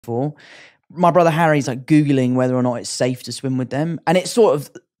before. My brother Harry's like Googling whether or not it's safe to swim with them. And it's sort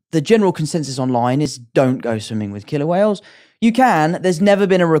of the general consensus online is don't go swimming with killer whales. You can. There's never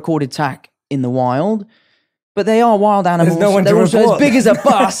been a recorded attack in the wild. But they are wild animals. There's no one They're to also report. as big as a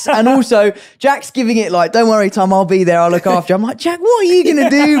bus. And also, Jack's giving it like, don't worry, Tom, I'll be there. I'll look after you. I'm like, Jack, what are you going to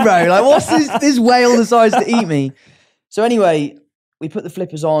do, bro? Like, what's this whale decides to eat me? So anyway, we put the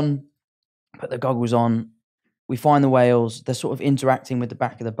flippers on, put the goggles on. We find the whales. They're sort of interacting with the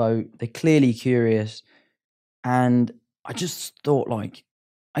back of the boat. They're clearly curious. And I just thought like,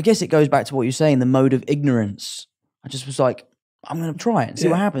 I guess it goes back to what you're saying, the mode of ignorance. I just was like, I'm going to try it and see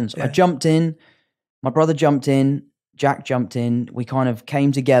what happens. I jumped in. My brother jumped in, Jack jumped in. We kind of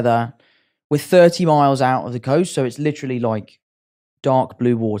came together. We're 30 miles out of the coast, so it's literally like dark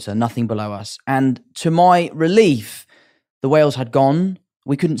blue water, nothing below us. And to my relief, the whales had gone.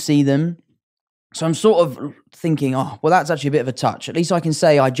 We couldn't see them. So I'm sort of thinking, oh, well, that's actually a bit of a touch. At least I can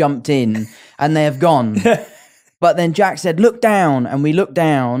say I jumped in and they have gone. But then Jack said, look down. And we looked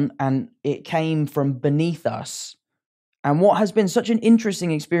down and it came from beneath us. And what has been such an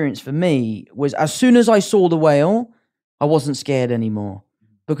interesting experience for me was as soon as I saw the whale, I wasn't scared anymore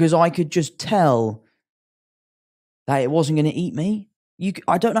because I could just tell that it wasn't going to eat me.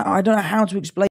 I don't know how to explain